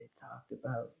talked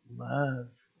about love,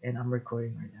 and I'm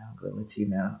recording right now. I'm going to let you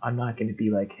know. I'm not going to be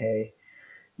like, hey,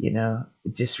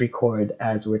 just record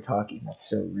as we're talking. That's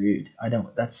so rude. I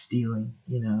don't. That's stealing.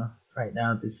 Right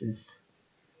now this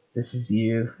is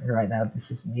you, and right now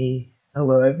this is me.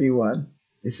 Hello, everyone.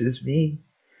 This is me.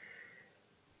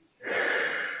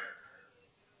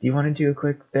 Do you want to do a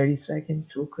quick 30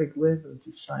 seconds, real quick live of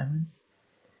just silence?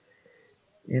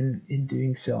 In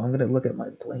doing so, I'm gonna look at my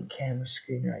blank camera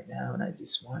screen right now, and I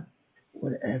just want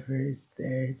whatever is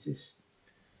there, just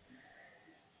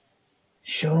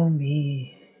show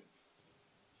me.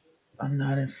 I'm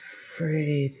not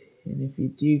afraid, and if you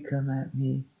do come at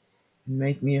me and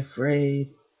make me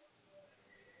afraid,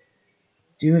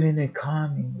 do it in a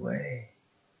calming way,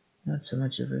 not so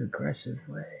much of an aggressive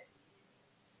way.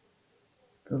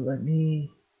 But let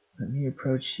me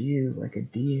approach you like a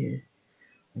deer,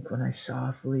 like when I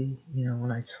softly,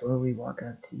 when I slowly walk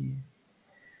up to you.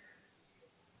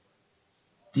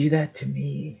 Do that to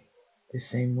me the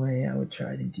same way I would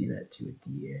try to do that to a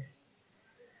deer.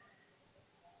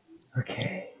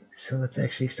 Okay, so let's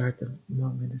actually start the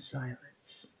moment of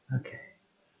silence. Okay.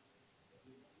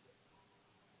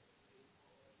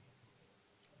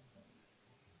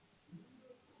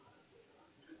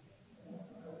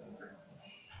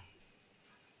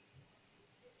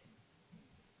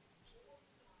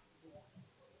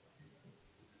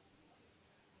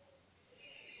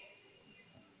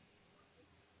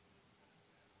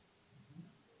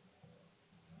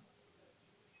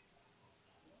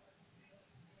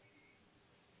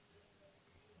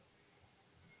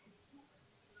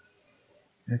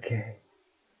 Okay.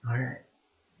 All right.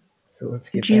 So let's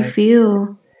get Did you back.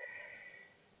 feel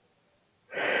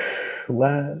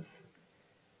Love.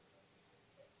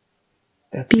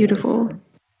 That's what I beautiful? find.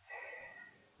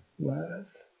 Love.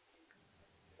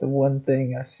 The one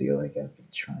thing I feel like I've been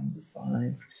trying to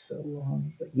find for so long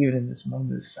is like even in this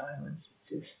moment of silence, it's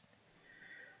just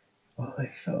all I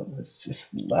felt was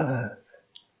just love.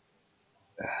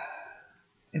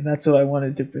 And that's what I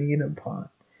wanted to bring it upon.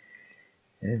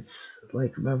 And it's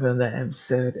like remember in that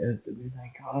episode of the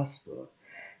Midnight Gospel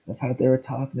of how they were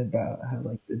talking about how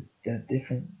like the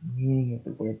different meaning of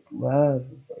the word love,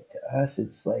 like to us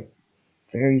it's like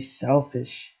very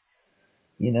selfish.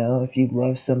 If you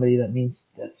love somebody, that means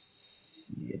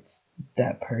it's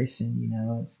that person.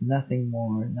 It's nothing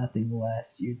more, nothing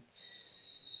less.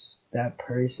 That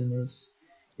person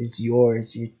is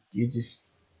yours. You're just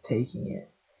taking it.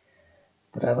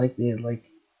 But I like the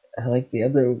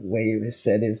other way it was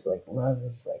said is like love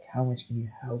is like how much can you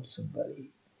help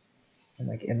somebody, and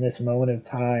like in this moment of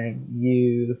time,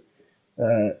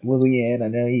 Lillian,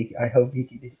 I hope you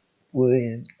could,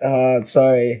 Lillian.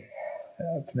 Sorry,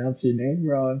 I pronounced your name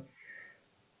wrong,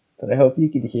 but I hope you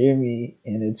could hear me.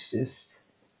 And it's just,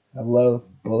 I love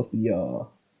both of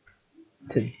y'all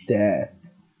to death,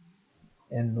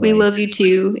 and We like, love you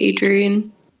too,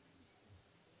 Adrian.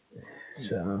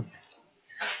 so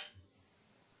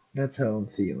that's how I'm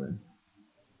feeling.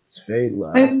 It's very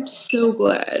love. I'm so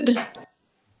glad.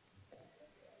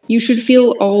 You should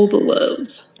feel all the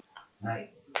love.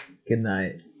 Night. Good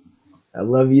night. I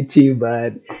love you too,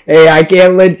 bud. Hey, I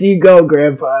can't let you go,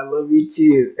 Grandpa. I love you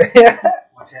too.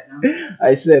 What's that now?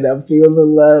 I said I'm feeling the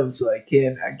love, so I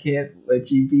can't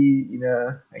let you be.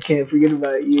 I can't forget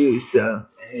about you. So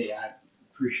Hey, I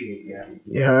appreciate you.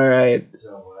 yeah, all right.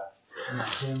 So,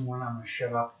 Tim, when I'm gonna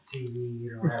shut off the TV,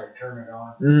 you don't have to turn it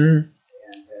on. Hmm.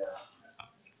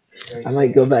 And I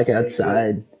might go back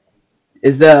outside.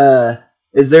 Is there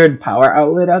a power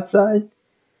outlet outside?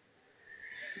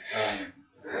 Um,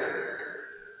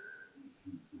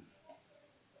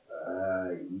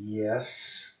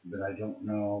 yes, but I don't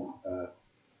know.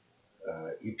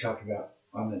 You talked about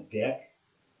on the deck.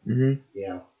 Hmm.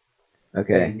 Yeah. What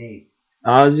do you Okay. need?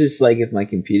 I was just like, if my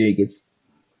computer gets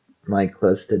like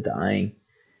close to dying,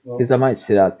 Well, because I might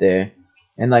sit out there,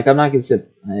 and like I'm not gonna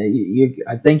sit.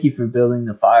 I thank you for building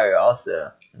the fire.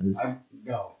 Also, I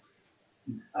no.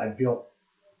 I built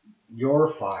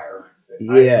your fire. I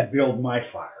yeah, didn't build my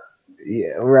fire.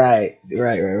 yeah, right.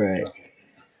 Okay.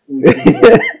 We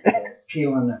can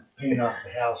peeling the paint off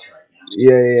the house right now.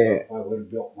 Yeah, So I would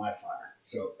have built my fire.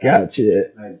 So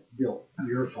gotcha. I built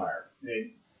your fire,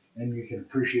 and you can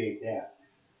appreciate that.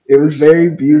 It was very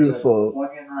beautiful.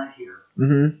 Plug-in right here.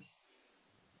 Hmm.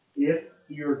 If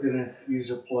you're gonna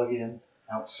use a plug-in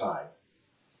outside,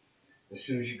 as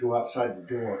soon as you go outside the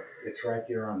door, it's right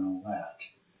there on the left.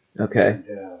 Okay.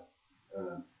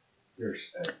 And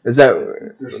there's Is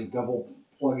that? there's a double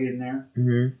plug-in there.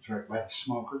 Hmm. It's right by the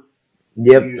smoker.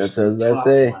 Yep, Use that's what I was the about to top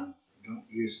say. one. Don't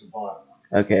use the bottom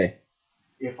one. Okay.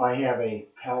 If I have a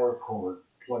power cord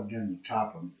plugged in the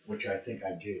top of them, which I think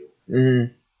I do.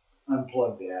 Mm,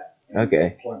 Unplug that. And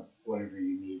okay. plug whatever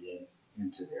you need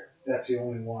into there. That's the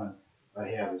only one I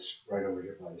have is right over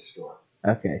here by the store.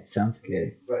 Okay. Sounds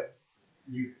good. But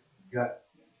you got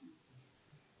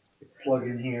plug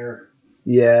in here.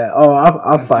 Yeah. Oh,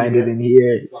 I'll find it in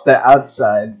here. It's the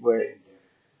outside where.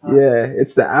 Yeah,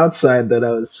 it's the outside that I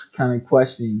was kind of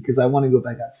questioning because I want to go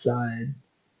back outside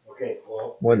Okay,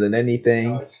 well, more than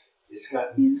anything. It's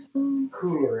gotten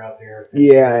cooler out there.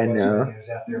 Yeah, I know. It was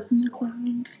out there There's in the before.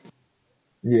 clouds.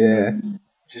 Yeah,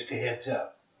 Just a heads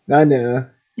up. I know.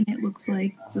 And it looks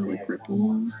like the like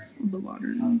ripples of the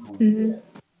water.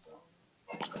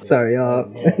 Sorry, y'all.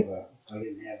 I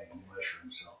didn't have any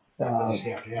mushrooms, so I just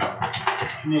have to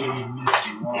have Canadian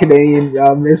misty water. Canadian,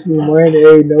 y'all missing the morning.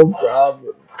 Hey, no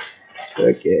problem.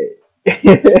 Okay.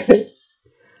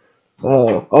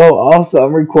 Also,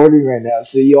 I'm recording right now,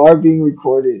 so you are being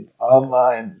recorded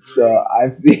online. So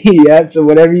yeah. So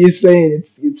whatever you're saying,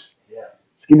 it's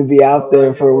gonna be out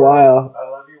there for a while. I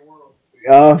love your world.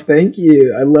 Oh, thank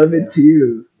you. I love it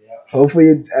too. Hopefully,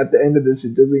 at the end of this,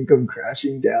 it doesn't come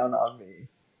crashing down on me.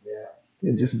 Yeah.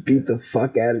 And just beat the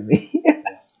fuck out of me.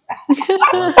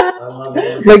 I love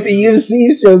it. Like the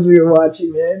UFC shows we were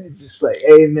watching, man. It's just like,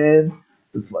 hey, man,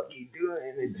 the fuck you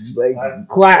doing? It's just like,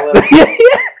 clap.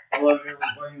 I love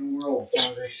everybody in the world,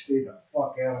 so they stay the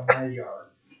fuck out of my yard.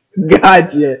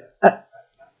 Gotcha.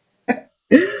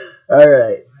 All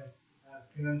right.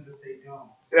 Guns that they don't.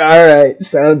 All right.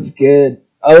 Sounds good.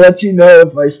 I'll let you know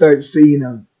if I start seeing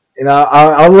them, and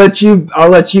I'll let you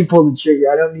pull the trigger.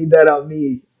 I don't need that on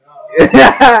me. And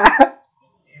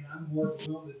I'm more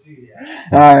than willing to do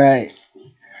that. All right.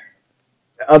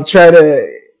 I'll try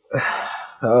to.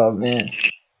 Oh man.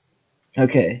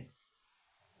 Okay.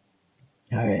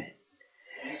 All right.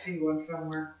 You see one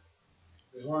somewhere?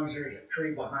 As long as there's a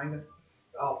tree behind it,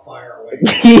 I'll fire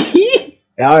away.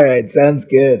 All right, sounds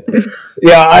good.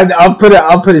 Yeah, I'll put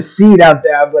a seed out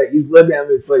there. I'm like, he's looking at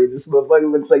me funny. This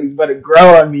motherfucker looks like he's about to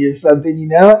grow on me or something, you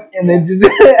know? And then just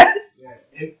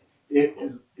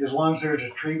as long as there's a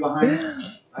tree behind it,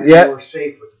 I Yep. know we're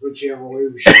safe with whichever way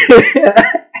we shoot.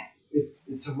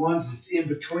 It's the ones that's in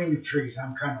between the trees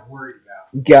I'm kind of worried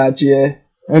about. Gotcha.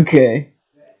 Okay.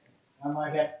 I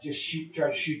might have to just try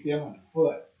to shoot them on the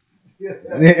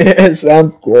foot.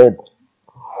 Sounds good.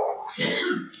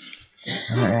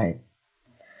 All right.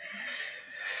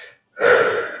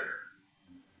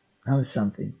 That was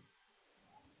something.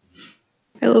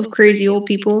 I love crazy old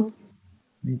people.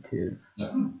 Me too.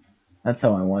 That's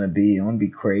how I want to be. I want to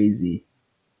be crazy.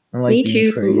 I like Me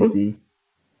being too. crazy.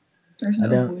 There's I no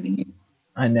don't- avoiding it.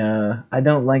 I know. I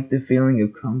don't like the feeling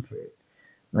of comfort.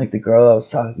 Like the girl I was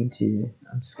talking to,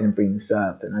 I'm just gonna bring this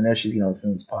up, and I know she's gonna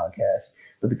listen to this podcast.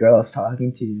 But the girl I was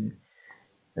talking to,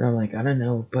 and I'm like, I don't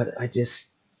know, but I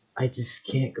just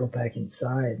can't go back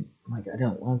inside. Like I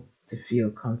don't want to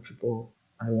feel comfortable.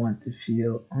 I want to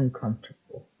feel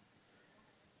uncomfortable.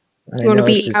 You want to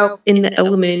be out in the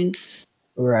elements.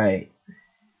 Right.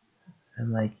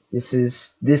 And like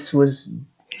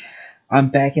I'm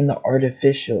back in the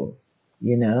artificial,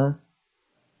 you know?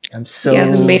 I'm so Yeah,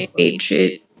 the man-made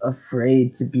shit.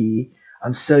 afraid to be.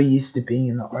 I'm so used to being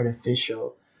in the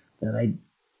artificial that I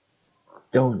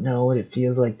don't know what it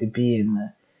feels like to be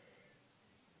in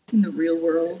In the real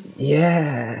world.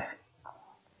 Yeah,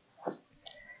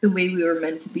 The way we were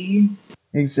meant to be.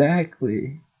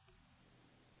 exactly.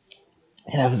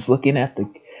 And I was looking at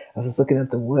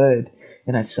the wood,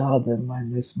 and I saw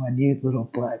this minute little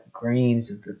black grains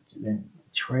of the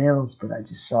trails, but I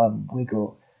just saw them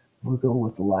wiggle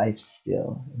with life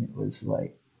still, and it was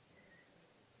like.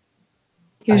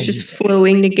 It was just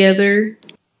flowing together.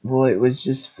 Well, it was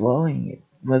just flowing. It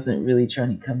wasn't really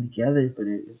trying to come together, but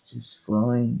it was just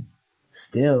flowing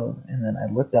still. And then I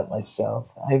looked at myself.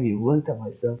 I haven't even looked at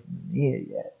myself in the mirror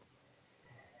yet.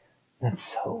 That's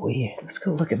so weird. Let's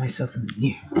go look at myself in the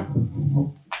mirror.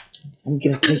 I'm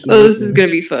gonna take you. Oh, this is gonna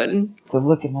be fun. Go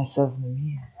look at myself in the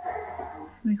mirror.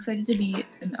 I'm excited to be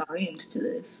an audience to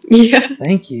this. Yeah.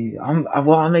 Thank you.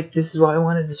 This is why I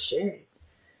wanted to share it.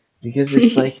 Because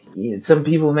it's like, some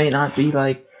people may not be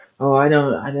like, oh,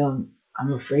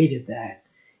 I'm afraid of that,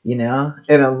 you know?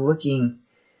 And I'm looking,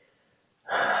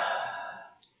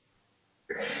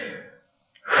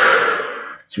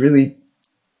 it's really,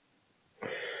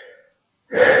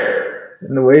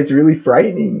 in a way it's really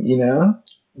frightening, you know?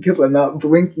 Because I'm not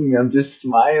blinking, I'm just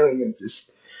smiling and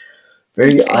just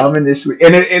very ominously.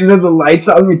 And then the lights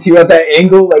on me too at that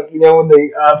angle, like, you know, when they,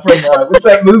 from, what's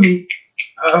that movie?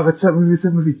 What's that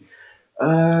movie?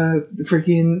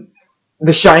 Freaking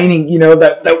The Shining, you know,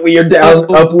 that weird down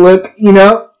up look, you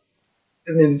know?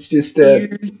 and then it's just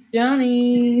Here's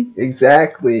Johnny.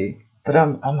 exactly. But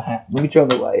I'm happy. Let me draw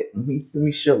the light. Let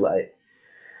me show light.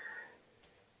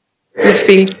 You're just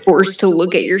being forced to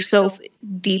look at yourself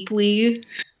deeply.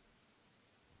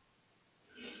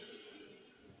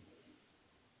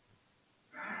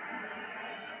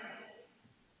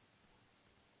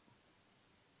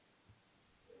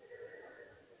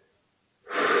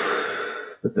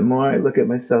 But the more I look at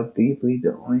myself deeply,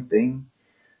 the only thing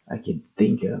I can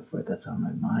think of or that's on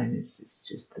my mind is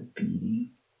just the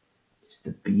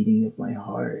beating of my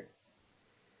heart.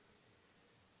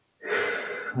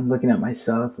 I'm looking at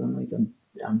myself and I'm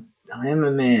like, I am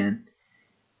a man.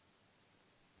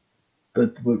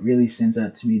 But what really stands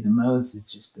out to me the most is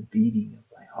just the beating of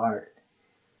my heart.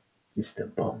 Just the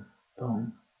boom,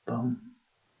 boom, boom,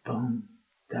 boom.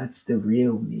 That's the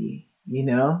real me, you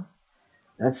know?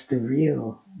 That's the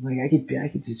real. Like I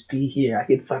could just be here. I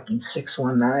could fucking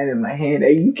 619 in my hand.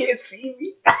 Hey, you can't see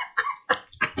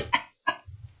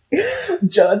me.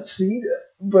 John Cena.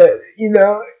 But you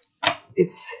know,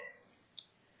 it's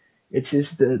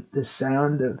just the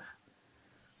sound of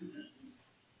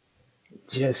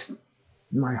just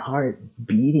my heart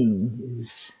beating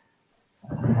is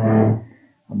I'm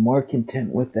more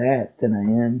content with that than I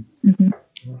am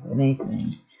with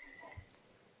anything.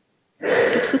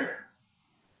 That's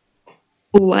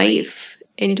life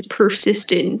and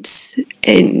persistence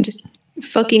and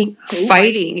fucking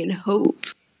fighting and hope.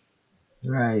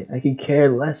 Right. I could care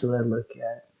less what I look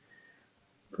at.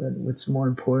 But what's more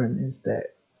important is that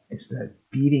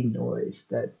beating noise,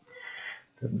 that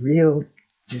the real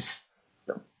just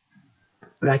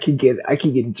I could get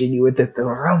jiggy with it, the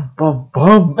rum bum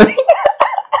bum.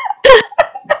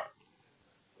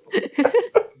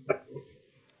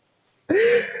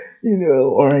 You know,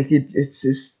 or it's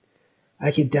just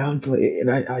I could downplay it,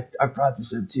 and I brought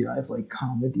this up too. I have like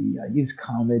comedy. I use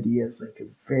comedy as like a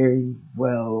very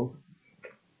well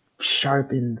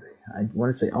sharpened. I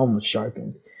want to say almost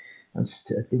sharpened. I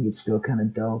think it's still kind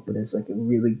of dull, but it's like a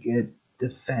really good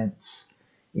defense.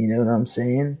 You know what I'm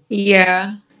saying?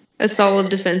 Yeah. A solid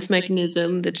defense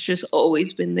mechanism that's just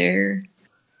always been there.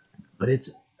 But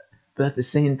but at the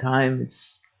same time,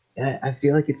 I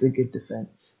feel like it's a good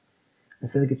defense. I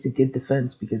feel like it's a good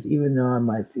defense because even though I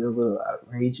might feel a little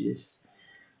outrageous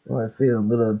or I feel a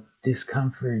little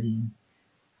discomforting,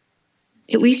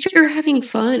 At least you're having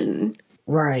fun.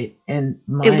 right? And At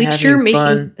my least you're having making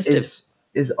fun a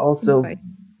is also,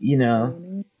 you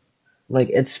know, like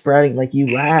it's spreading. Like you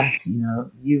laughed, you know,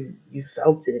 you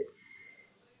felt it,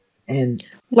 and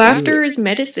laughter is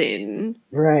medicine.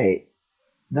 right.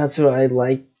 That's what I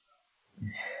like.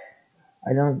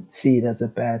 I don't see it as a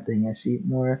bad thing. I see it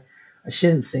more. I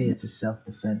shouldn't say it's a self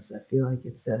defense. I feel like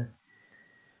it's a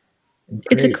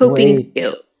It's a great coping way.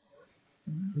 skill.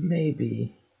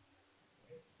 Maybe.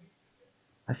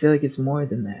 I feel like it's more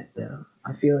than that, though.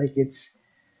 I feel like it's It's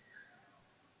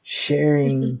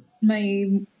sharing. just my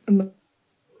emotional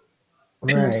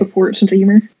Right. support sense of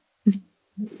humor.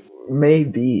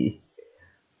 Maybe.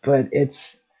 But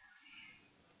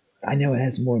I know it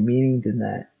has more meaning than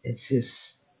that. It's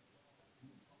just,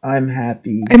 I'm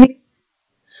happy. I mean,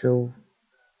 So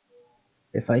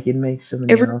if I can make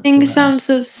somebody else everything laugh, sounds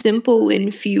so simple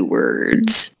in few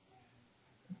words.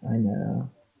 I know.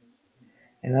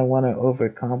 And I want to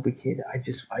overcomplicate it. I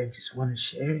just want to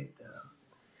share it, though.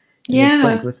 And it's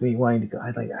like Yeah. with me wanting to go,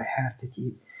 I have to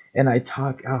keep, and I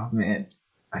talk, oh man,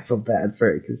 I feel bad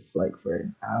for it because it's like for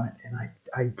an hour, and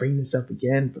I bring this up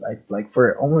again, but I like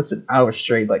for almost an hour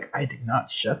straight, like I did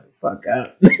not shut the fuck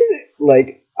up.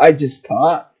 Like I just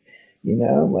talk, you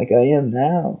know, like I am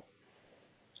now.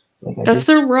 Like That's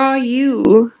the raw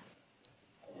you.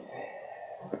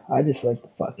 I just like to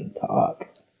fucking talk.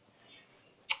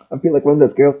 I feel like one of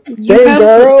those girls. You Hey have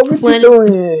girl, what you plenty.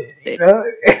 doing? You know,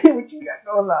 what you got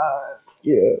going on?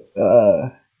 Yeah,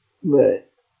 but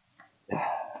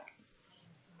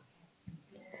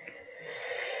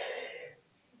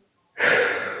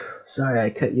sorry, I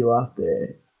cut you off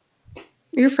there.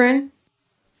 Your friend?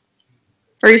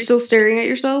 Are you still staring at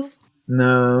yourself?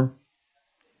 No,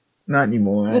 not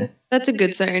anymore. Well, that's a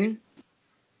good sign.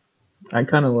 I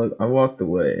kind of I walked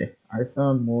away. I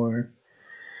found more.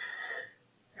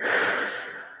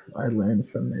 I learned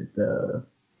from it,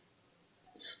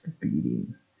 just the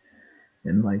beating.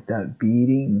 And like that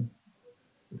beating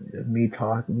of me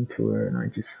talking to her, and I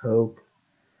just hope,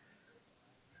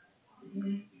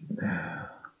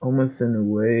 almost in a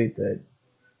way that.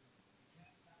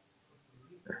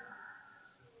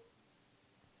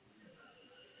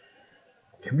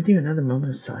 Can we do another moment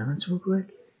of silence real quick?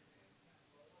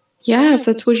 Yeah, if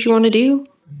that's what you want to do.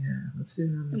 Yeah, let's do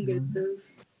another I'm good at moment.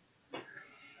 those.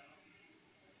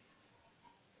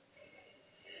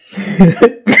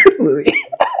 Louis,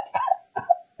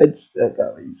 that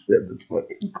got me said the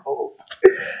fucking cold.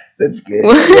 That's good. Yeah,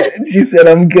 What? she said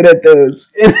I'm good at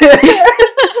those.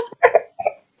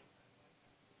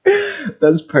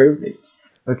 That's perfect.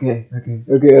 Okay.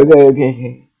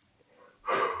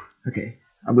 Okay.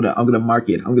 I'm gonna mark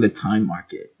it. I'm gonna time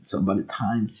mark it. So I'm gonna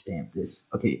time stamp this.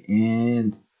 Okay,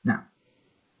 and now.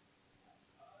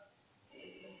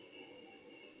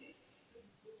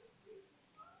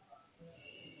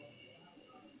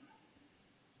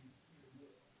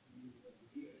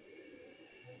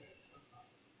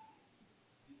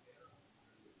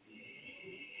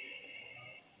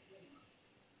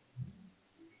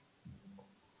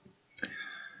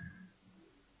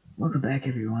 Welcome back,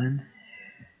 everyone.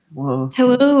 Well,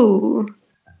 Hello.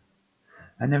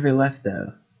 I never left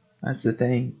though. That's the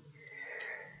thing.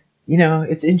 You know,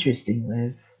 it's interesting,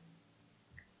 Liv.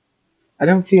 I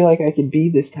don't feel like I could be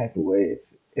this type of way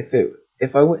if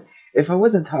I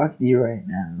wasn't talking to you right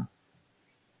now.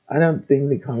 I don't think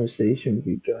the conversation would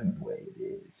be going the way it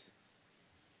is.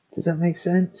 Does that make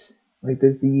sense? Like,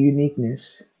 there's the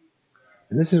uniqueness,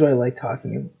 and this is what I like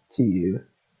talking to you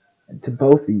and to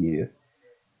both of you.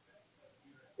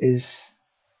 Is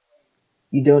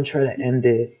you don't try to end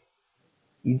it.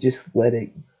 You just let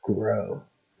it grow.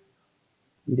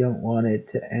 You don't want it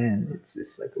to end. It's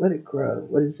just like let it grow.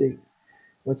 What is it?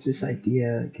 What's this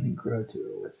idea? Can it grow to?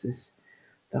 Or what's this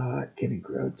thought? Can it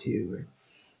grow to? Or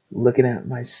looking at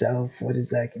myself, what is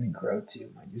that going to grow to?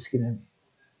 Am I just going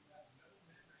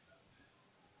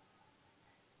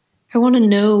I want to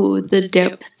know the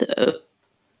depth of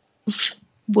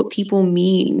what people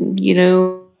mean, you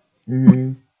know? to?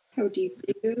 Mm-hmm. How deep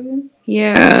they go?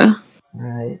 Yeah.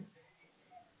 Right.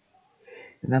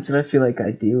 And that's what I feel like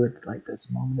I do with like this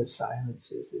moment of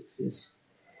silences. It's just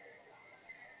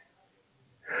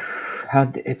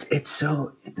it's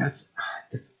so that's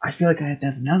I feel like I have to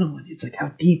have another one. It's like how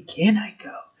deep can I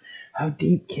go? How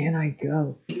deep can I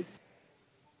go?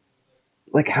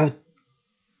 Like how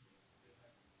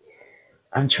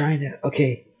I'm trying to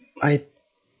okay. I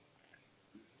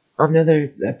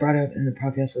another that brought up in the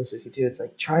podcast I was listening to. It's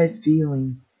like try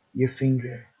feeling your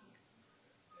finger,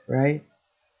 right?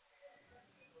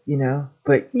 You know,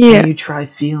 but can Yeah. you try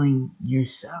feeling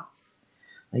yourself?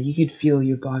 Like you could feel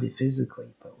your body physically,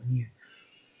 but when you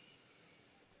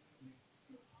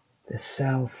the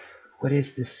self, what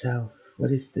is the self?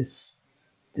 What is this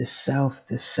self,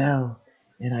 the cell?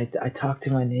 And I talked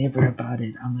to my neighbor about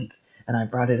it. I'm like, and I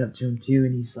brought it up to him too,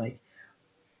 and he's like,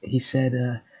 he said,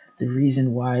 the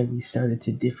reason why we started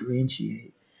to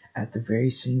differentiate at the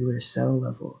very singular cell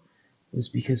level was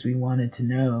because we wanted to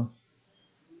know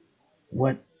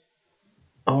what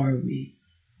are we.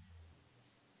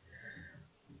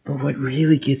 But what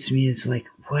really gets me is like,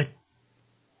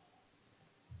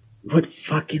 what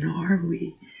fucking are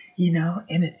we? You know,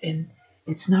 and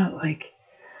it's not like,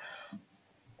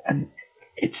 and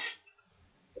it's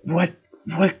what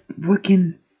what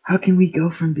can how can we go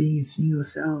from being a single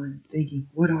cell and thinking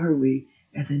what are we,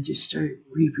 and then just start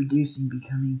reproducing,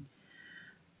 becoming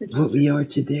what we are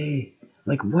today?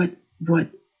 Like what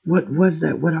was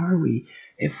that? What are we?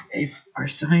 If our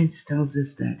science tells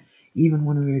us that even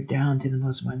when we were down to the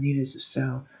most minutest of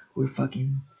cell, we're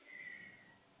fucking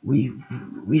we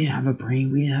we didn't have a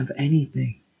brain, we didn't have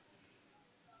anything.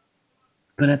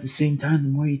 But at the same time, the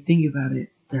more you think about it,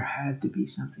 there had to be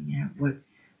something. Yeah, what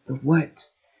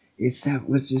is that?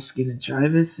 What's just gonna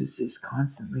drive us? Is just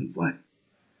constantly what?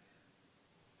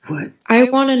 I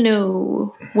want to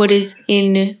know what is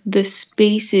in the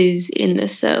spaces in the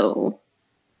cell.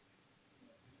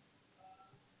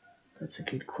 That's a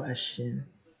good question.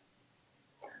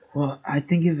 Well, I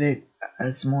think of it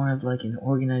as more of like an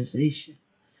organization.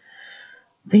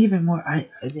 Think of it more.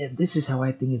 Yeah, this is how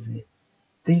I think of it.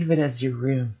 Think of it as your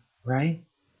room, right?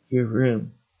 Your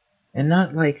room, and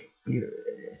not like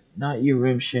not your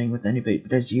room sharing with anybody,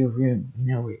 but as your room.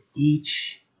 You know where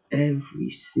every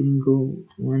single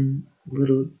one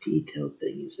little detailed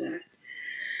thing is at.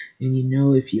 And you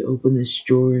know if you open this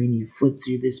drawer and you flip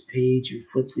through this page or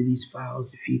flip through these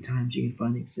files a few times, you can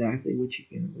find exactly what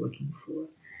you're looking for.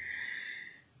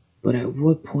 But at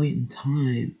what point in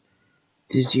time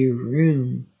does your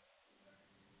room,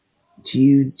 do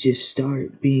you just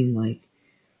start being like,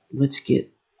 let's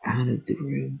get out of the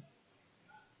room?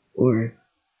 Or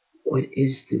what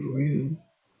is the room?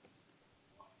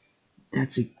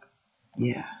 That's a,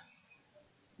 yeah.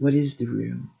 What is the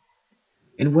room?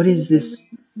 And what is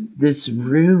this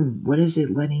room? What is it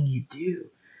letting you do?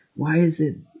 Why is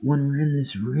it when we're in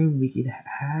this room we could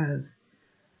have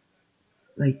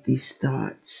like these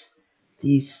thoughts,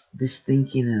 this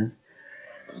thinking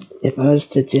of if I was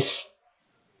to just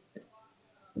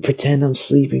pretend I'm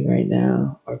sleeping right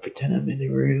now, or pretend I'm in the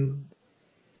room,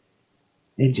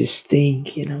 and just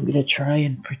think, I'm gonna try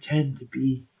and pretend to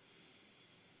be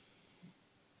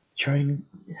trying.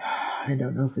 I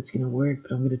don't know if it's gonna work,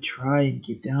 but I'm gonna try and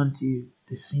get down to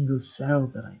the single cell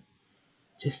that I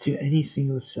just to any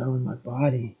single cell in my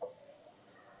body.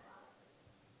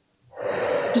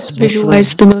 Just That's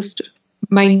visualize what. the most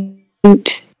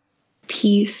minute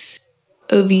piece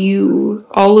of you,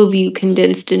 all of you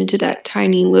condensed into that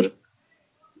tiny little.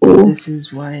 This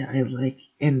is why I like,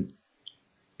 and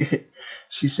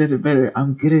she said it better.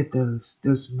 I'm good at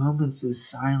those moments of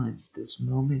silence, those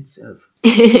moments of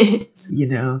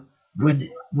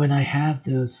when I have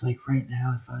those, like right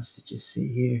now, if I was to just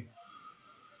sit here,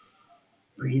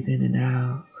 breathe in and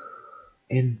out,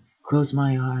 and close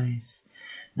my eyes,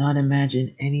 not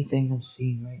imagine anything I'm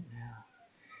seeing right now.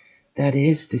 That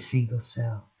is the single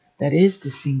cell. That is the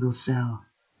single cell.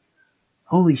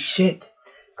 Holy shit.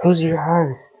 Close your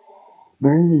eyes.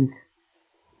 Breathe.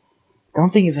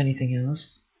 Don't think of anything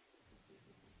else.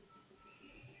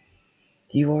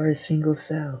 You are a single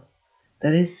cell.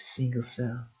 That is the single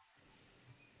cell.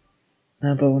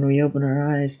 But when we open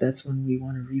our eyes, that's when we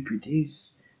want to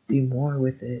reproduce, do more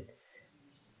with it,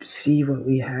 see what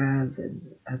we have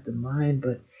and at the mind.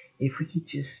 But if we could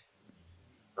just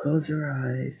close our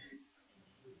eyes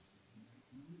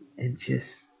and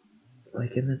just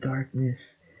like in the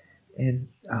darkness, and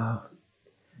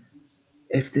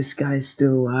if this guy's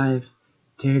still alive,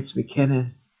 Terrence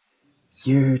McKenna,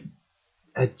 you're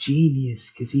a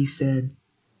genius, because he said,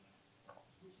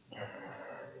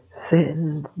 sit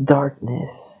in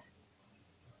darkness,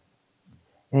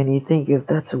 and you think if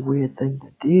that's a weird thing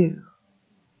to do.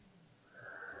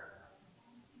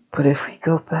 But if we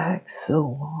go back so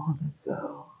long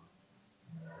ago,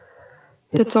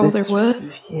 That's all there was.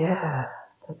 Yeah,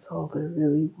 that's all there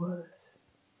really was.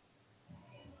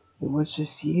 It was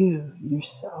just you,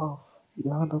 yourself.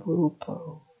 You're on a little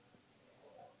boat,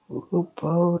 or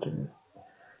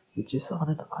you're just on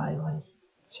an island,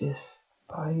 just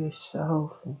by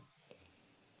yourself.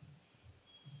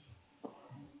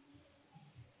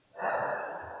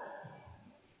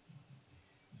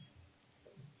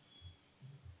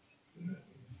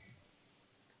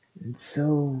 It's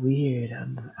so weird.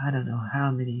 I don't know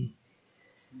how many.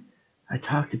 I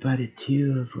talked about it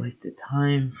too, of like the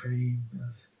time frame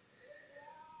of.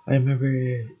 I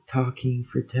remember talking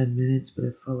for 10 minutes, but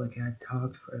it felt like I had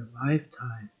talked for a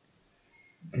lifetime.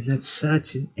 And that's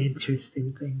such an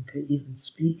interesting thing to even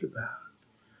speak about.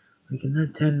 Like in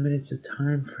that 10 minutes of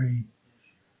time frame,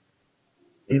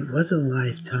 it was a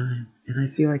lifetime. And I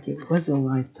feel like it was a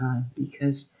lifetime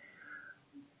because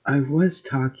I was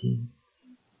talking.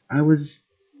 That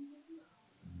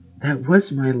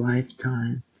was my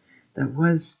lifetime. That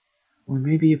was, or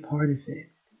maybe a part of it.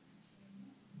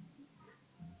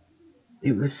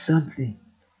 It was something.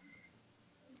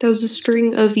 That was a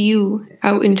string of you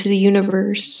out into the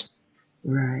universe.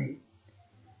 Right.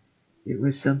 It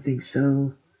was something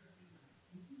so.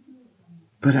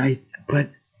 But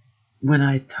when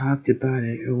I talked about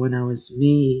it, or when I was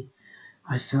me,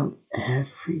 I felt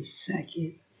every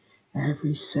second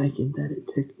that it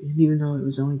took me, and even though it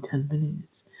was only 10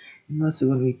 minutes. And mostly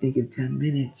when we think of 10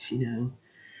 minutes,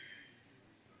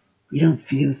 we don't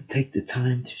take the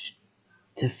time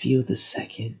to feel the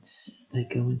seconds that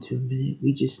go into a minute.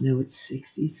 We just know it's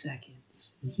 60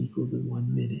 seconds is equal to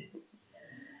 1 minute.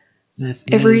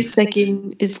 Every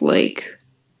second is like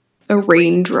a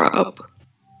raindrop,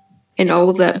 and all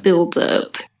of that builds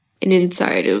up, and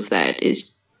inside of that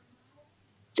is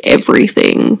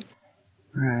everything.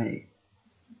 Right.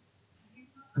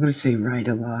 I'm going to say right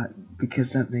a lot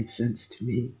because that makes sense to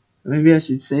me. Maybe I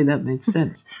should say that makes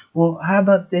sense. Well, how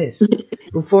about this?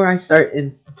 Before I start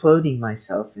imploding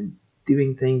myself and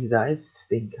doing things that I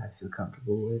think I feel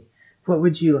comfortable with, what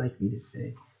would you like me to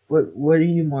say? What are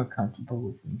you more comfortable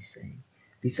with me saying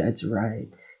besides right?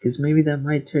 Because maybe that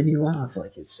might turn you off.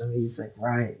 Like if somebody's like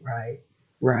right.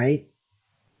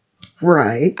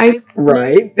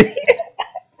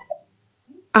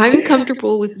 I'm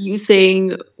comfortable with you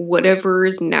saying whatever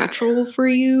is natural for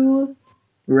you.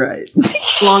 Right.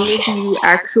 As long as you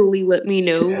actually let me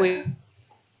know when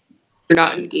you're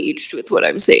not engaged with what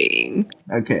I'm saying.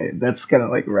 Okay, that's kind of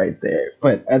like right there.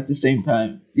 But at the same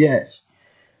time, yes.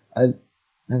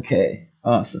 Okay,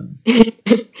 awesome.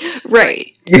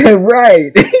 Right. Yeah,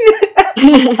 right.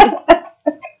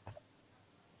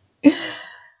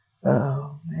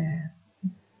 Oh, man.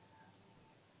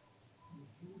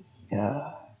 Yeah.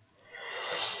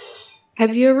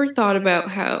 Have you ever thought about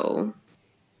how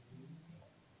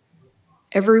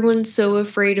everyone's so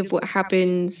afraid of what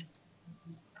happens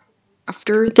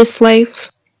after this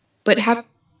life? But have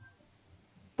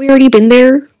we already been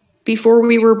there before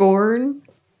we were born?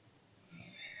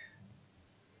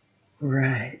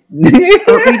 Right.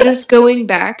 Aren't we just going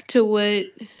back to what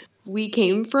we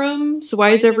came from? So why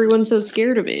is everyone so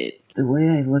scared of it? The way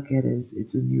I look at it is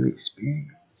it's a new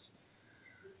experience.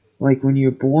 Like when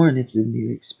you're born, it's a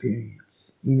new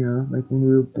experience. You know, like when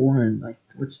we were born, like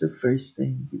what's the first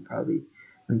thing you probably,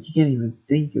 like you can't even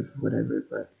think of whatever,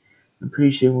 but I'm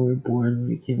pretty sure when we were born, when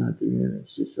we came out the room,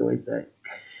 it's just always that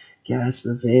gasp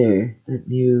of air, that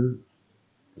new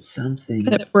something.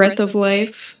 That breath of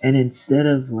life. And instead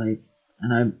of like,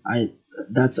 and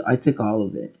I took all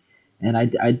of it, and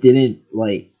I didn't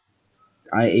like,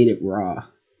 I ate it raw.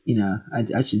 You know,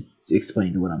 I should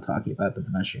explain what I'm talking about, but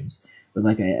the mushrooms. But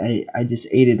like I just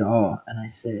ate it all, and I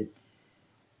said,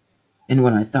 and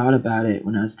when I thought about it,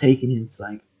 when I was taking it, it's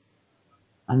like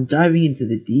I'm diving into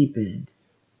the deep end,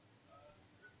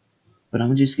 but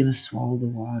I'm just gonna swallow the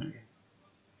water,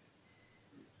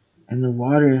 and the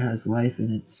water has life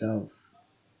in itself,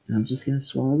 and I'm just gonna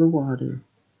swallow the water,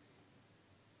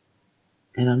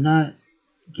 and I'm not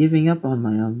giving up on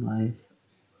my own life.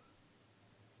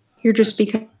 You're just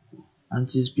becoming I'm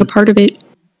just a part of it.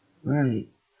 Right.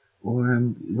 Or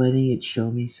I'm letting it show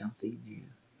me something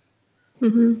new.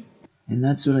 Mm-hmm. And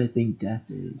that's what I think death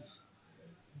is.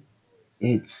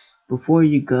 It's before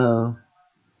you go,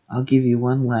 I'll give you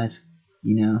one last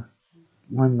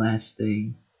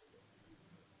thing.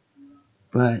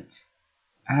 But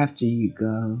after you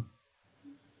go,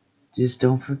 just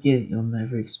don't forget you'll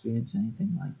never experience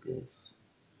anything like this.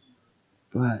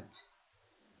 But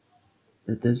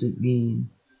that doesn't mean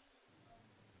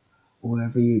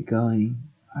wherever you're going,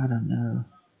 I don't know.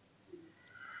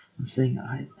 I'm saying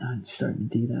I'm starting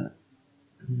to do that.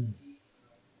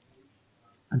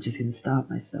 I'm just gonna stop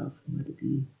myself and let it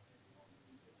be.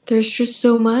 There's just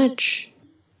so much.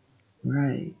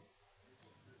 Right.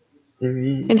 There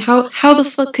is. And how the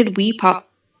fuck could we possibly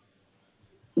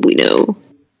know?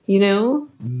 You know?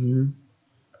 Mm-hmm.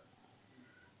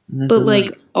 But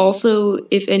like, also,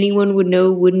 if anyone would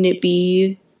know, wouldn't it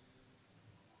be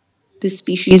the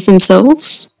species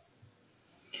themselves?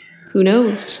 Who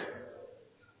knows?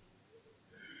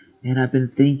 And I've been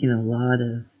thinking a lot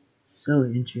of so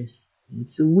interesting.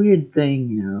 It's a weird thing,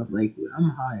 you know. Like I'm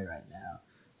high right now.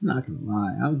 I'm not gonna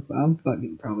lie. I'm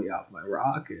fucking probably off my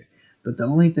rocker. But the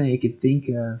only thing I could think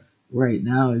of right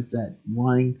now is that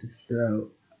wanting to throw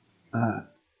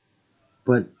up.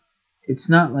 But it's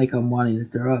not like I'm wanting to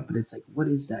throw up. But it's like, what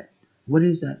is that? What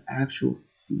is that actual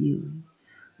feeling?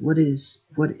 What is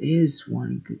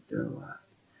wanting to throw up?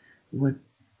 What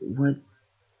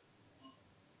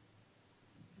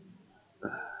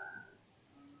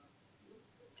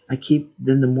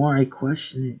then the more I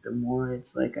question it, the more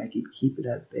it's like I could keep it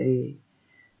at bay.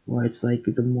 Or it's like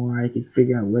the more I could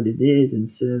figure out what it is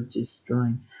instead of just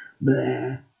going,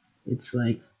 blah. It's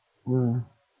like, well,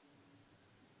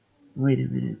 wait a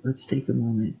minute, let's take a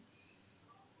moment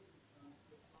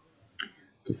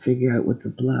to figure out what the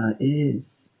blah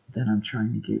is that I'm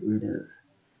trying to get rid of.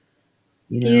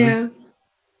 You know? Yeah.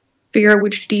 Figure out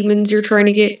which demons you're trying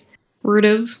to get rid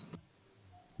of.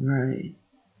 Right.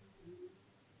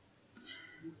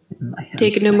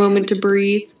 Taking a moment to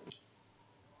breathe.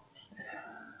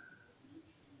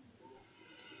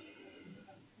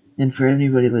 And for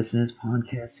anybody listening to this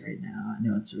podcast right now, I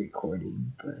know it's a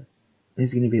recording, but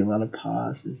there's going to be a lot of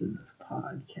pauses in this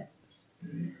podcast.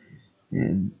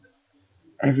 And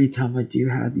every time I do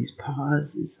have these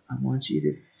pauses, I want you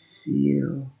to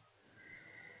feel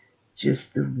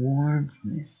just the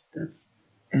warmthness that's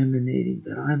emanating,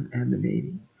 that I'm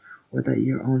emanating, or that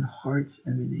your own heart's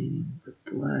emanating with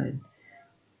blood.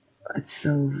 It's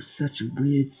such a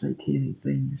weird satanic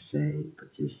thing to say,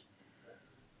 but just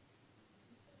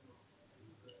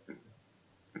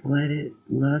let it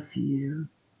love you.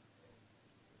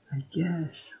 I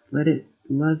guess. Let it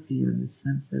love you in the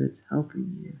sense that it's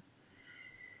helping you.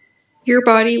 Your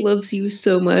body loves you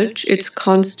so much, it's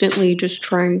constantly just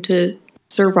trying to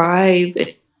survive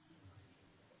and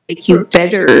make you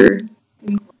better.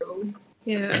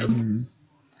 Yeah. Mm-hmm.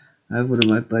 I have one of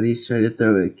my buddies try to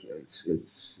throw a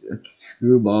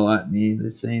screwball at me. They're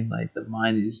saying like the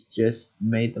mind is just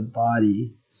made the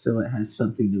body so it has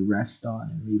something to rest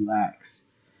on and relax,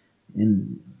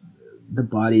 and the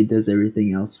body does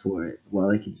everything else for it while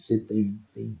it can sit there and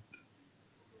think.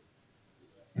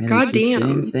 And God it's the damn.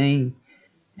 same thing.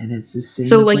 And it's the same.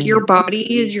 So like your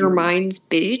body is your mind's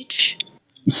bitch?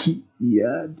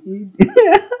 Yeah, dude.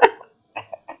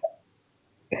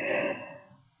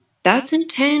 That's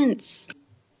intense.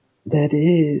 That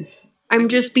is. I'm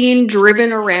just being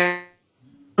driven around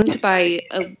by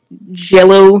a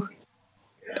jello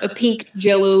a pink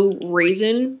Jello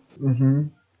raisin Mm-hmm.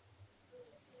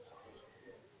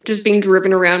 just being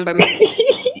driven around by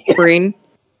my brain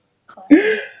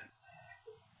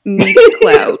meets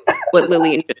cloud. What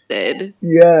Lillian just said.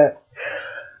 Yeah.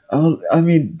 I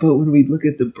mean, but when we look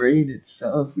at the brain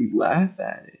itself, we laugh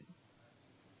at it.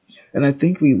 And I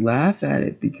think we laugh at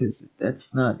it because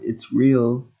that's not its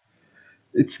real.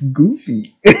 It's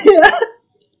goofy.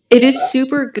 It is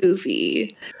super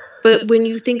goofy. But when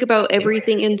you think about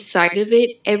everything inside of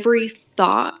it, every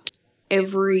thought,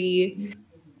 every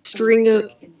string of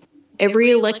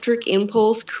every electric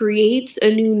impulse creates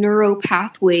a new neural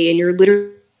pathway, and you're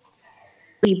literally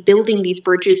building these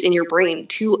bridges in your brain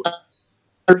to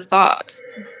other thoughts.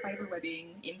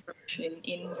 Spiderwebbing information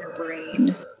in your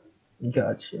brain.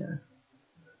 Gotcha.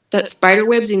 That spider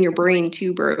web's in your brain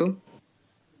too, bro.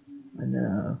 I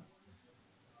know.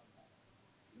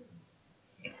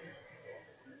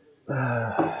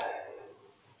 I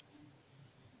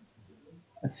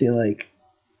feel like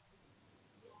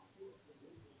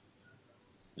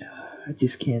I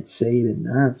just can't say it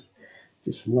enough.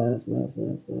 Just love, love,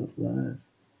 love, love, love.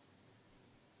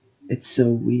 It's so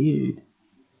weird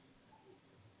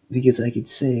because I could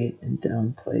say it and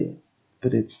downplay it,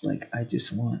 but it's like I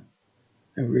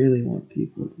really want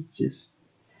people to just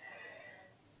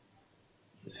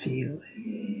feel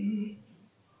it.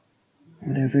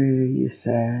 Whenever you're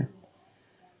sad,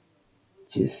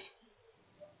 just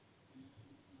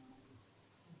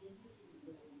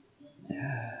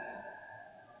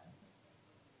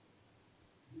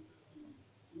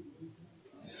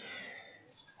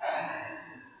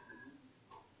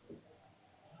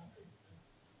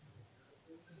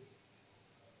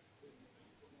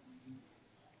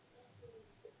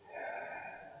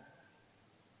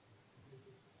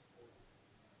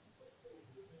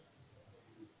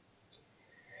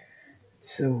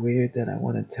it's so weird that I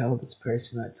want to tell this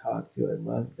person I talk to I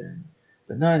love them,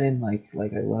 but not in like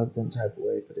I love them type of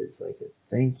way, but it's like a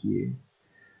thank you.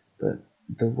 But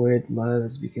the word love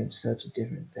has become such a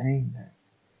different thing that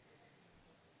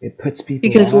it puts people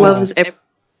Because love is off.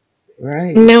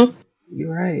 Right, no.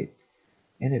 you're right,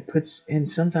 and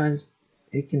sometimes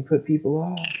it can put people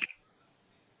off.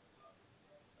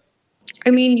 I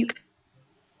mean, you can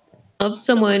love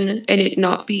someone and it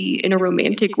not be in a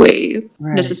romantic way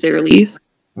Right, necessarily.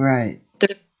 right.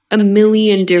 There's a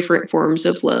million different forms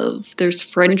of love. There's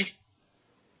friendship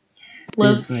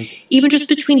love, There's like even just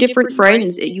between different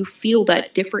friends, you feel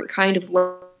that different kind of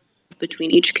love between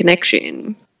each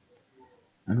connection.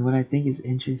 And what I think is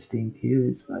interesting too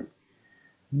is like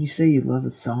when you say you love a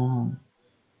song,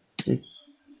 it's like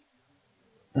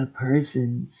that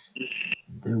person's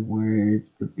the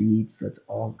words, the beats, that's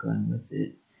all going with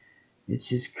it. It's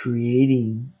just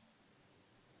creating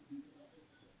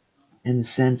in the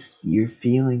sense you're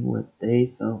feeling what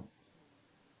they felt.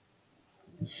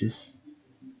 It's just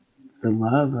the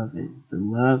love of it, the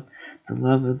love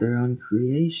of their own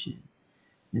creation.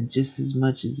 And just as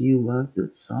much as you loved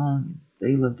that song,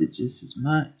 they loved it just as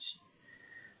much.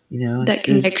 You know, That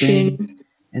connection.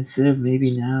 Instead of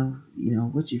maybe now,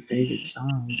 what's your favorite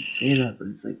song? We could say that, but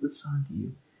it's like, what song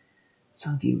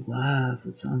do you love?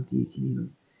 What song can you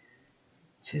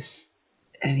just,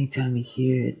 anytime you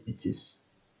hear it, it just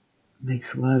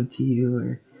makes love to you,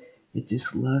 or it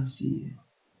just loves you.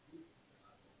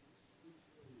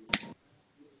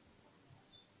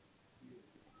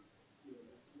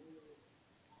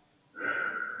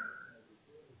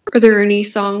 Are there any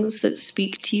songs that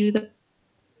speak to you that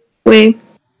way?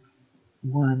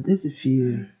 There's a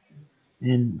few,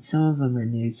 and some of them are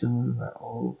new, some of them are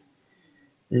old.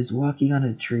 There's Walking on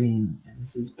a Dream, and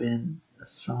this has been a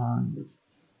song that's,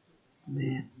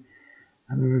 man,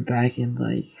 I remember back in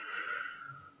like,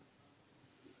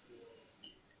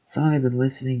 song I've been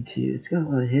listening to, it's got a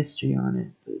lot of history on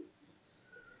it, but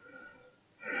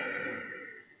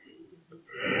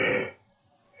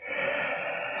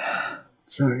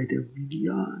sorry, I didn't mean to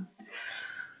yawn.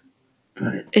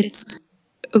 But it's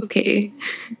okay.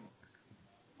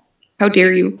 How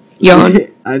dare you yawn?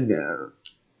 I know.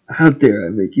 How dare I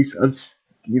make you so it's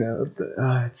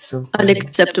so funny.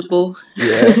 Unacceptable.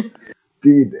 Yeah.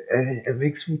 Dude, it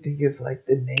makes me think of like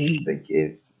the name they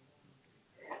give.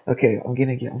 Okay, I'm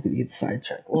gonna get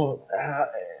sidetracked. Well,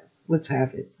 let's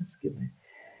have it. Let's get me.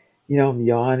 I'm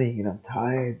yawning and I'm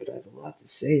tired, but I have a lot to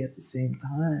say at the same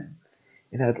time.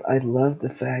 And I love the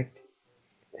fact.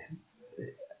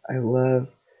 I love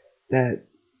that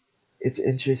it's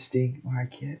interesting. Or I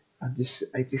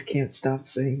just can't stop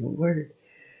saying the word.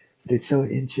 But it's so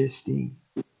interesting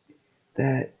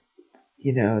that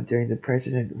during the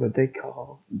president, what they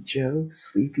call Joe,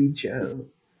 Sleepy Joe,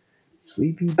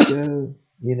 Sleepy Joe.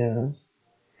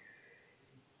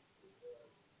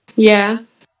 Yeah.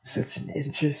 Such an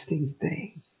interesting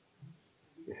thing.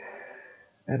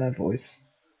 And I've always.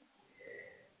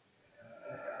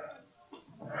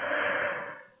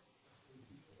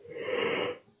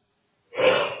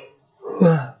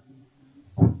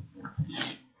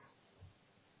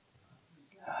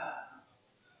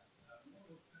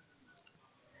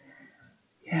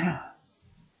 Yeah,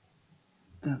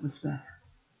 that was that.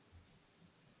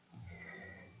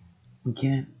 We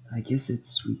can't. I guess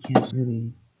we can't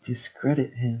really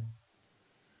discredit him.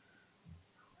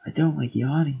 I don't like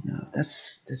yawning though.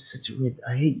 That's such a weird.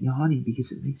 I hate yawning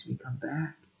because it makes me come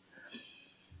back.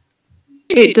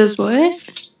 It does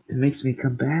what? It makes me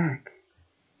come back.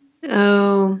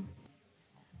 Oh,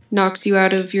 knocks you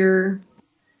out of your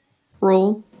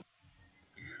role.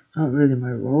 Not really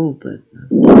my role, but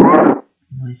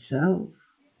myself.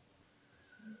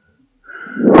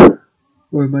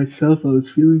 Or myself, I was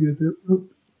feeling a bit.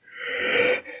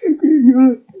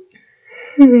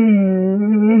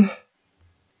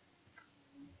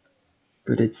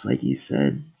 But it's like you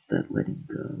said, it's that letting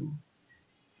go.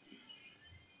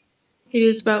 It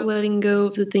is about letting go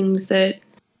of the things that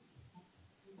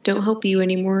don't help you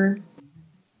anymore.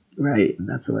 Right, and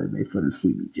that's why I made fun of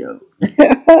Sleepy Joe.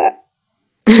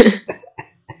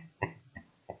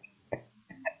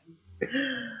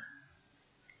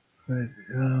 But,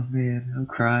 oh man, I'm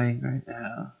crying right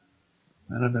now.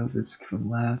 I don't know if it's from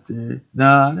laughter.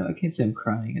 No, I can't say I'm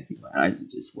crying. I think my eyes are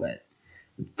just wet.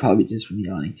 Probably just from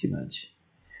yawning too much.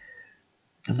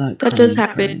 I'm not That crying. does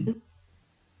happen. Crying.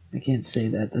 I can't say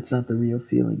that. That's not the real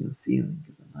feeling I'm feeling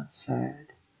because I'm not sad.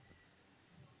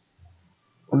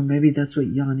 Or maybe that's what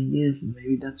yawning is, and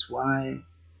maybe that's why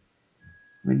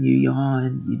when you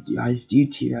yawn, your eyes do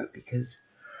tear up because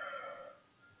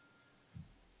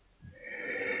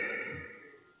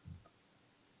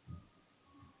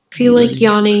I feel like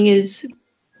yawning is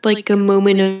like a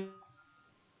moment of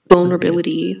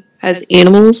vulnerability as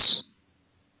animals.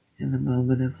 in the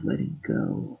moment of letting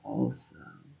go also.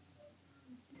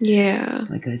 Yeah.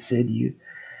 Like I said, you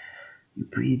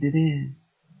breathe it in.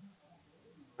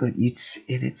 But it's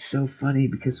so funny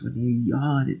because when you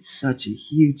yawn, it's such a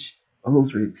huge,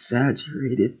 over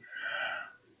exaggerated.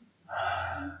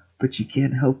 But you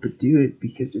can't help but do it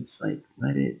because it's like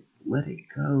let it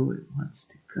go. It wants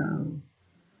to go.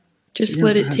 Just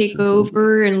let it take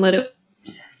over and let it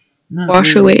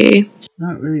wash really, away.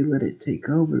 Not really let it take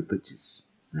over, but just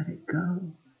let it go.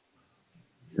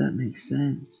 If that makes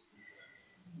sense.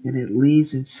 And it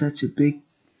leaves in such a big.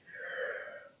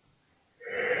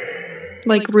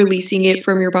 Like releasing it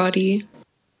from your body.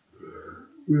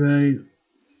 Right.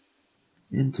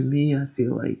 And to me, I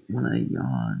feel like when I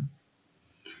yawn,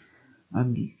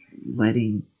 I'm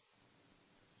letting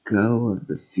go of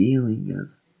the feeling of,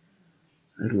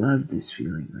 I love this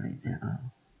feeling right now.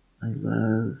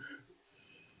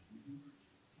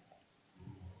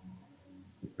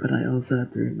 But I also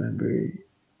have to remember,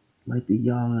 like the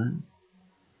yawn,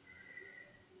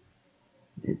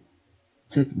 it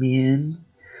took me in,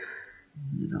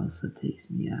 and it also takes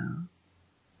me out.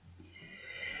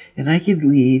 And I could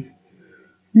leave.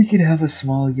 You could have a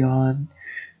small yawn.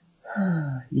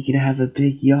 You could have a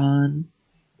big yawn.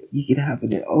 You could have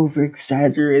an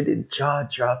over-exaggerated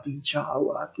jaw-dropping,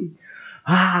 jaw-locking,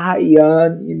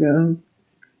 yawn,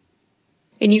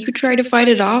 And you could try to fight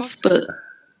it off, but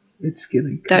it's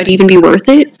gonna come. that'd even be worth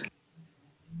it?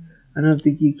 I don't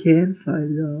think you can fight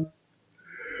it off.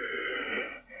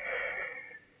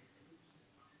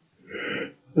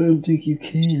 I don't think you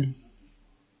can.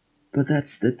 But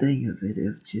that's the thing of it,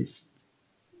 of just,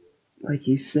 like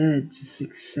you said, just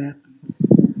accept,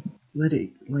 let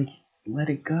it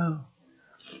go.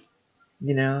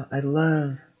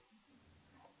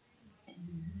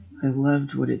 I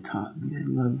loved what it taught me. I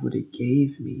loved what it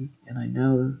gave me. And I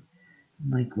know,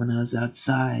 like when I was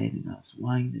outside and I was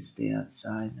wanting to stay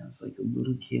outside and I was like a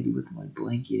little kid with my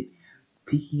blanket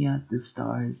peeking at the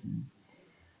stars and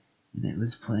it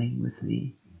was playing with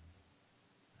me.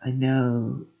 I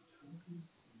know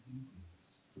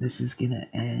this is gonna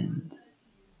end.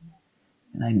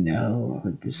 And I know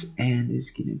what this end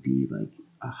is gonna be like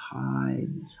a high,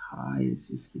 and this high is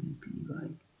just gonna be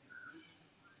like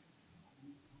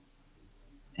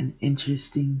an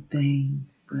interesting thing.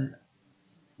 But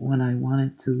when I want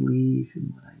it to leave,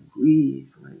 and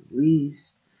when it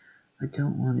leaves, I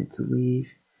don't want it to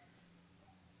leave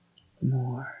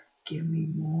more. Give me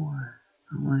more.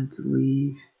 I want it to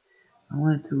leave. I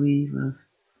want it to leave of,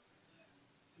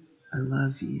 I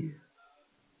love you.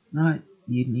 Not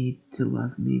you need to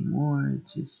love me more,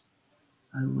 just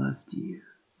I loved you.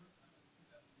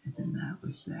 And then that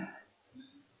was that.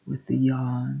 With the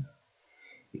yawn,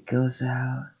 it goes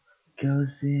out,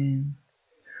 goes in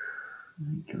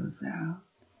and it goes out.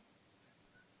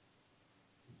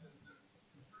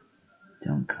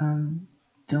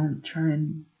 Don't try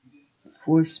and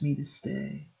force me to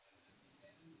stay.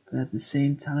 But at the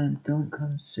same time, don't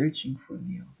come searching for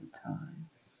me all the time.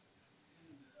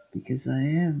 Because I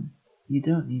am. You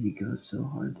don't need to go so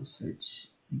hard to search,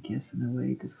 I guess, in a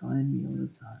way to find me all the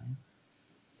time.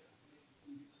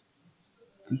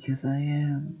 Because I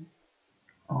am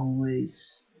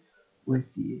always with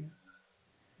you.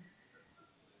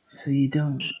 So you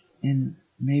don't. And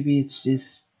maybe it's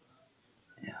just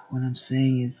what I'm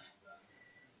saying is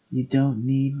you don't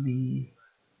need me.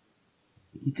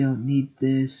 You don't need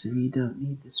this, or you don't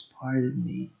need this part of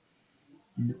me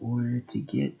in order to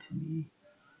get to me.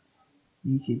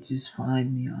 You could just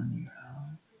find me on your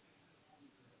own.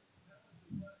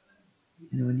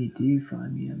 And when you do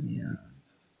find me on your own,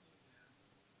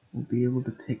 we'll be able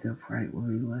to pick up right where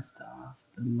we left off.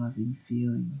 The loving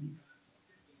feeling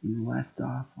you left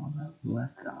off on.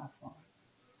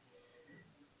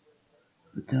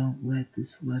 But don't let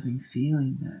this loving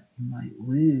feeling that you might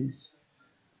lose,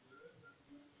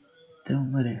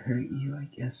 don't let it hurt you, I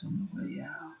guess, on the way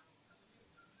out.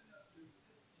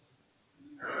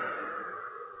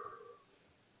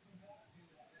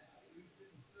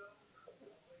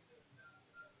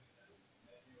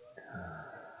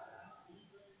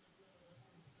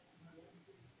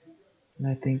 And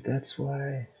I think that's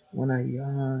why when I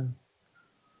yawn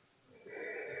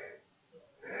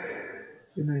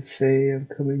and I say I'm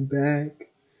coming back,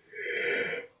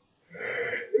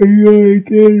 I yawn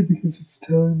again because it's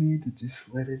telling me to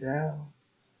just let it out,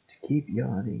 to keep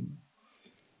yawning.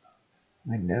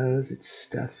 My nose, it's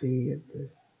stuffy, and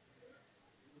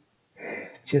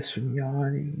just from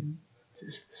yawning,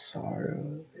 just the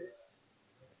sorrow.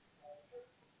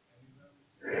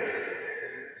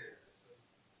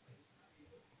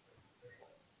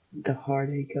 The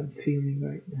heartache I'm feeling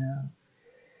right now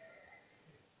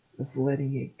of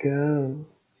letting it go,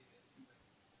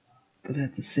 but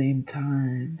at the same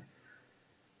time,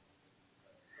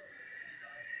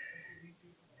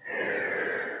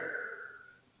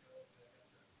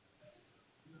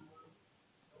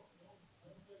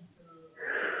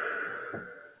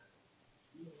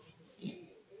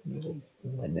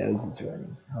 my nose is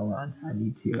running. Hold on, I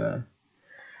need to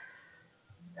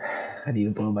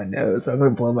blow my nose. I'm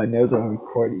gonna blow my nose while I'm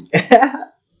recording.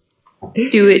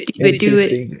 Do it.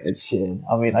 Interesting as shit.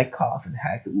 I mean, I cough and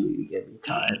hack the weed every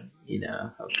time,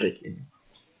 I'm freaking.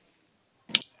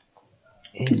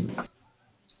 And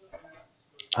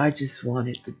I just want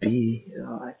it to be,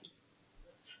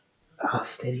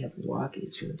 standing up and walking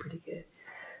is feeling pretty good.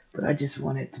 But I just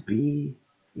want it to be,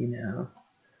 you know,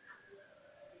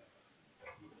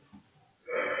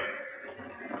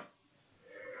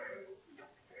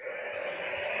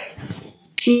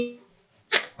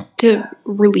 To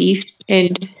release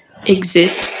and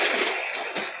exist.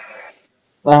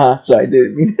 Sorry,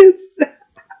 didn't mean it.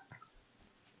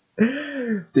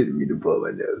 Didn't mean to blow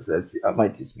my nose. I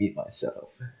might just mute myself.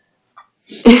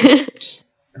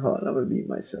 Hold on, I'm gonna mute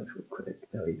myself real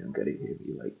quick. That way you don't gotta hear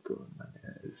me like blowing my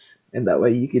nose, and that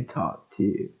way you can talk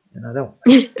too. And I don't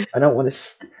want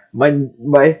to.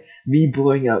 Me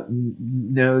blowing out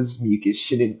nose mucus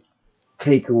shouldn't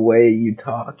take away you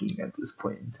talking at this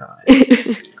point in time.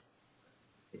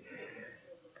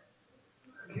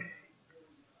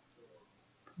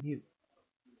 Okay.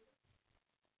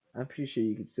 I'm pretty sure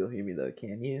you can still hear me though,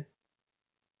 can you?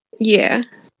 Yeah.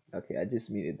 Okay, I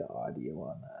just muted the audio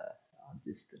on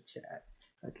just the chat.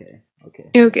 Okay.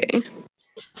 Okay.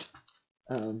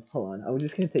 Hold on. I'm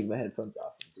just gonna take my headphones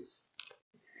off and just.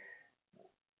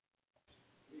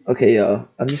 Okay, yo.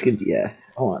 I'm just gonna. Yeah.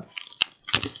 Hold on.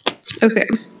 Okay.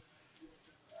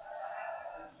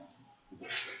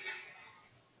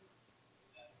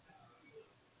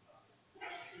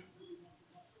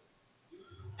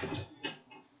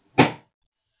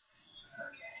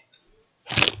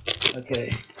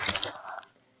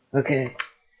 Okay.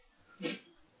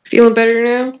 Feeling better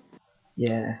now?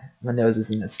 Yeah, my nose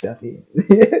isn't as stuffy.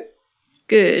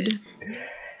 Good.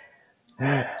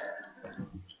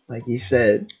 Like you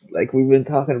said, like we've been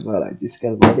talking about, I just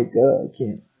gotta let it go. I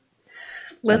can't.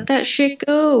 Let that shit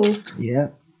go. Yeah.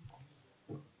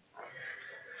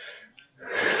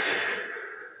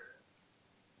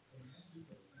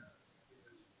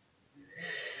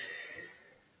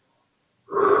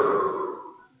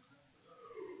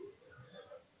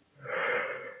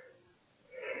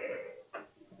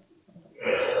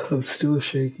 I'm still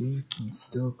shaking. I'm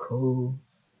still cold.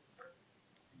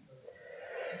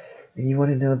 And you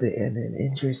want to know an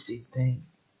interesting thing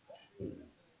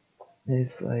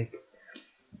is like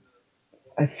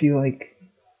I feel like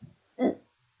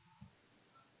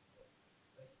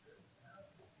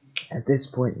at this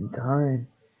point in time,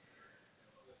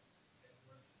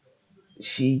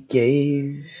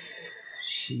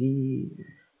 she,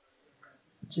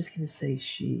 I'm just gonna say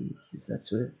she, because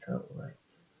that's what it felt like.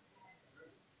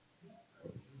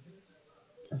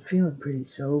 I'm feeling pretty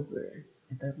sober,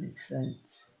 if that makes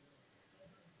sense.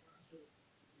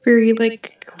 Very,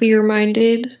 like, clear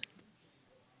minded.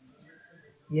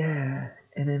 Yeah,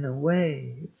 and in a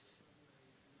way, it's.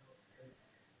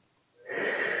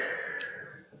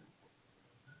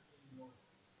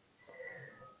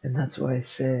 And that's why I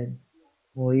said,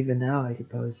 well, even now I could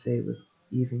probably say with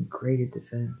even greater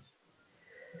defense.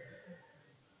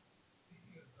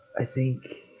 I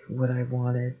think what I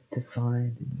wanted to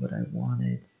find and what I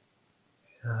wanted,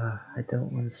 I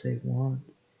don't want to say want.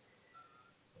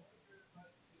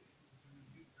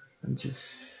 I'm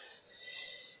just.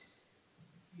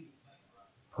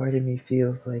 Part of me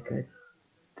feels like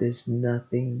there's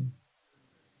nothing.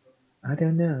 I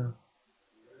don't know.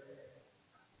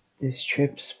 This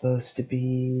trip's supposed to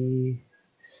be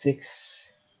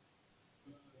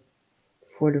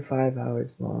 4 to 5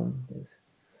 hours long, is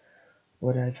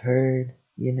what I've heard,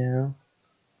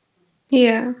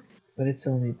 Yeah. but it's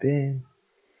only been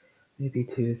maybe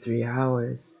 2 to 3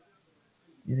 hours.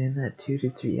 And in that 2 to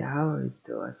 3 hours,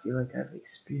 though, I feel like I've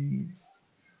experienced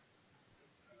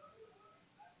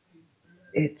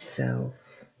itself,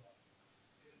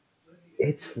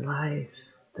 its life,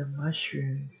 the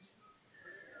mushrooms,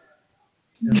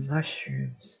 the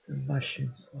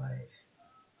mushrooms' life.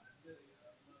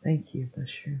 Thank you,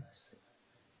 mushrooms.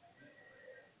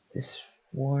 This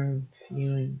warm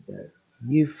feeling that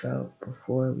you felt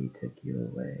before we took you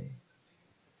away,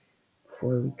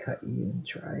 before we cut you and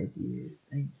dried you.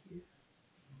 Thank you.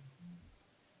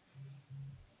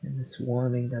 And this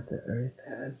warming that the earth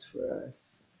has for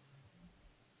us.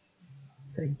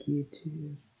 Thank you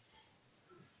too.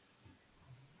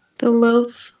 The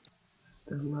love.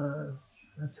 The love.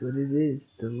 That's what it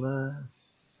is. The love.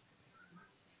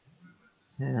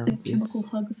 And A I'm chemical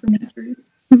just, hug from nature.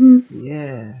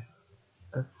 yeah,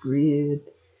 a breathe.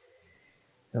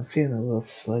 I'm feeling a little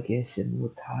sluggish and a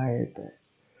little tired,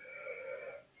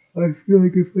 but I feel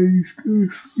like if I just go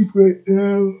to sleep right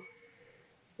now,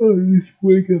 I'll just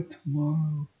wake up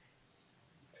tomorrow.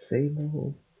 The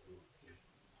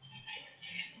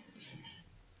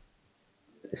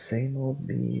same old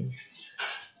me.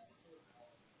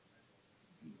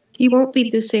 You won't be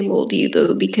the same old you,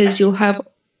 though, because you'll have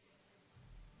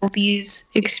all these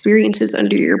experiences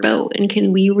under your belt. And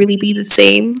can we really be the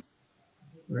same?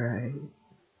 Right.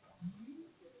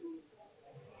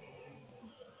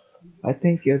 I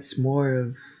think it's more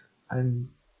of,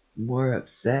 I'm more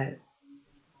upset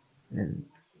and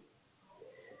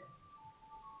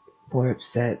more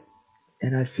upset.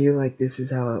 And I feel like this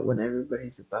is how when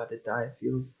everybody's about to die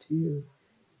feels too.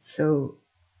 So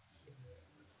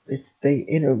they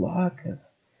interlock.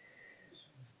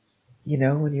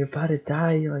 When you're about to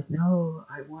die, you're like, no,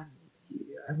 I want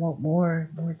more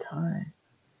time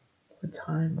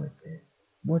with it,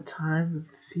 more time of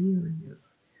the feeling of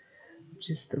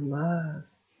just the love.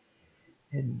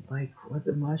 And like what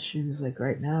the mushrooms like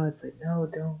right now, it's like, no,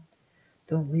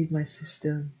 don't leave my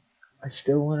system. I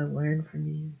still want to learn from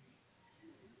you.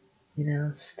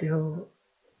 Still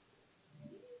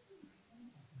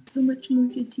So much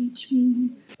more to teach me.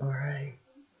 all right.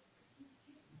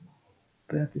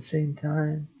 But at the same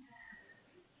time,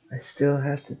 I still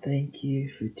have to thank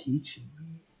you for teaching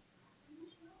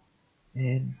me.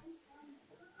 And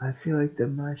I feel like the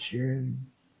mushroom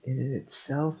in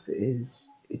itself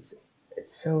it's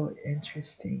so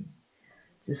interesting.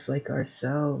 Just like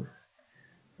ourselves,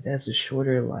 it has a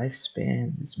shorter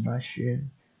lifespan, this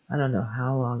mushroom. I don't know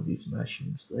how long these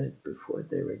mushrooms lived before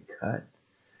they were cut,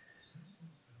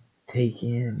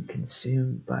 taken, and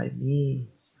consumed by me.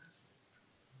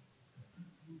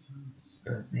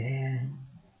 But man,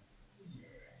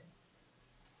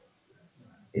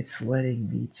 it's letting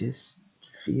me just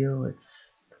feel.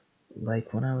 It's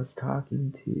like when I was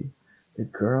talking to the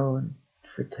girl, and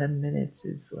for 10 minutes,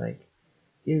 it's like,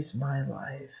 here's my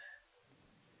life,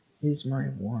 here's my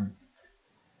warmth.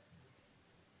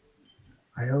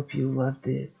 I hope you loved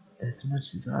it as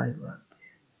much as I loved it.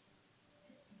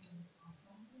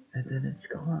 And then it's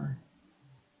gone.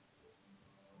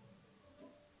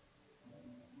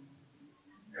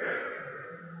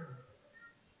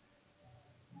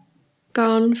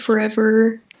 Gone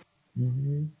forever.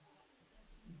 hmm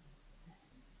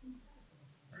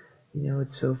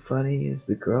what's so funny is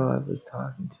the girl I was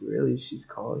talking to earlier, she's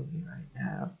calling me right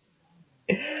now.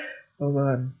 Hold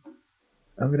on.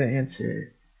 I'm gonna answer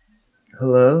it.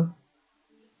 Hello?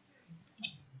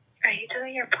 Are you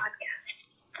doing your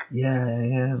podcast? Yeah,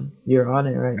 I am. You're on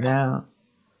it right now.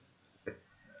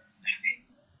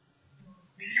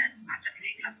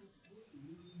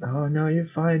 Oh, no, you're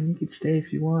fine. You can stay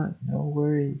if you want. No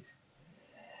worries.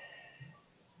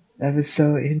 That was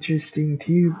so interesting,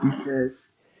 too, because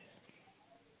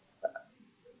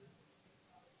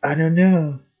I don't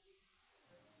know,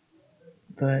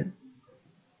 but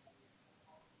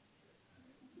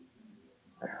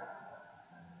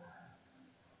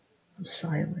I'm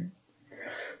silent.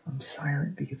 I'm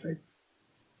silent because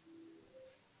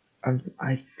I'm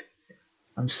I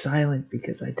I'm silent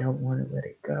because I don't want to let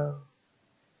it go.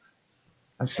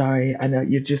 I'm sorry. I know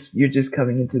you're just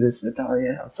coming into this,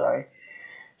 Natalia. I'm sorry.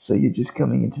 So you're just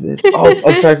coming into this. Oh,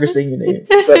 I'm sorry for saying your name,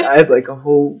 but I had like a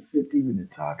whole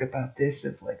 50-minute talk about this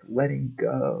of like letting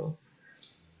go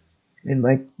and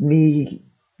like me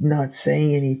not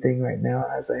saying anything right now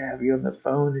as I have you on the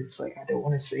phone. It's like I don't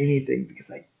want to say anything because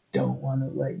I don't want to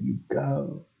let you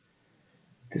go.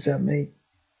 Does that make?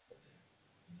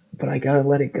 But I gotta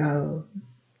let it go,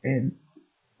 and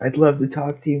I'd love to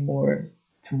talk to you more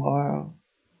tomorrow.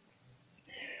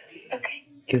 Okay.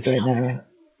 Because right now,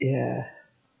 yeah.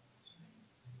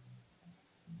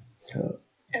 So,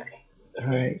 Okay.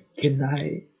 alright. Good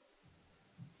night.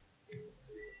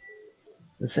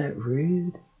 Was that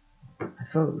rude? I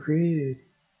felt rude.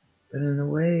 But in a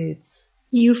way, it's.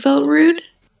 You felt rude?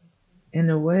 In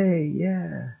a way,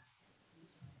 yeah.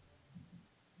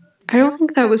 I don't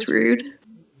think that was rude.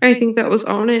 I think that was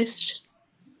honest.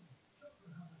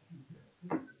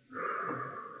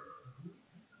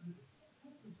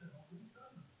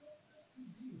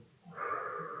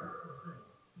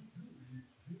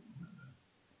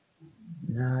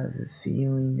 Not the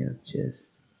feeling of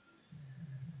just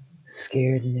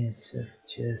scaredness, of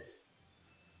just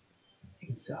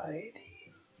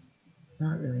anxiety.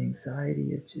 Not really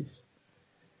anxiety, of just.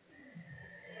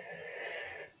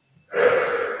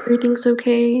 Everything's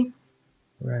okay.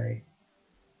 Right.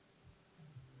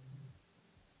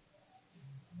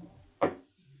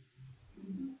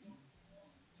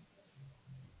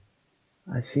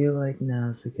 I feel like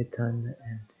now's a good time to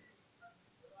end it.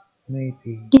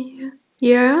 Maybe. Yeah.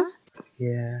 Yeah?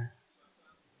 Yeah.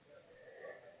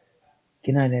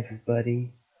 Good night,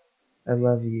 everybody. I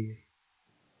love you.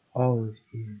 All of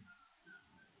you.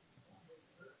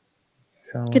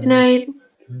 So I Good wanna wish night.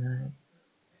 good night.